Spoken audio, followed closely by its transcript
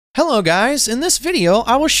Hello guys, in this video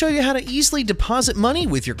I will show you how to easily deposit money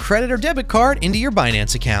with your credit or debit card into your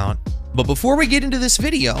Binance account. But before we get into this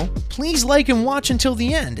video, please like and watch until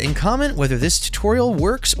the end and comment whether this tutorial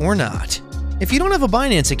works or not. If you don't have a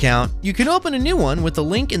Binance account, you can open a new one with the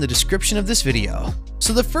link in the description of this video.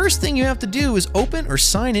 So the first thing you have to do is open or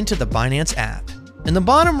sign into the Binance app. In the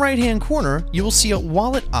bottom right hand corner, you will see a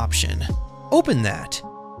wallet option. Open that,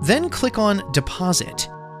 then click on Deposit.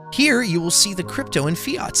 Here you will see the crypto and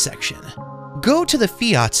fiat section. Go to the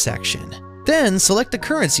fiat section, then select the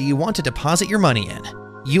currency you want to deposit your money in.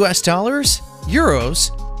 US dollars,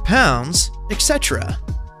 euros, pounds, etc.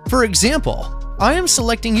 For example, I am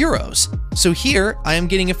selecting euros, so here I am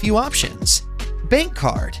getting a few options. Bank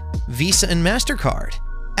card, Visa and MasterCard,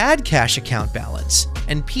 add cash account balance,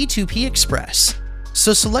 and P2P Express.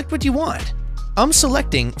 So select what you want. I'm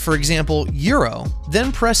selecting, for example, euro,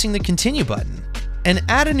 then pressing the continue button. An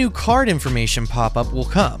add a new card information pop-up will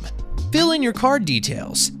come. Fill in your card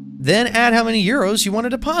details, then add how many euros you want to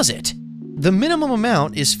deposit. The minimum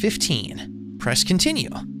amount is 15. Press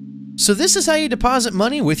continue. So this is how you deposit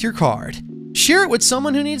money with your card. Share it with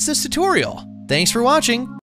someone who needs this tutorial. Thanks for watching.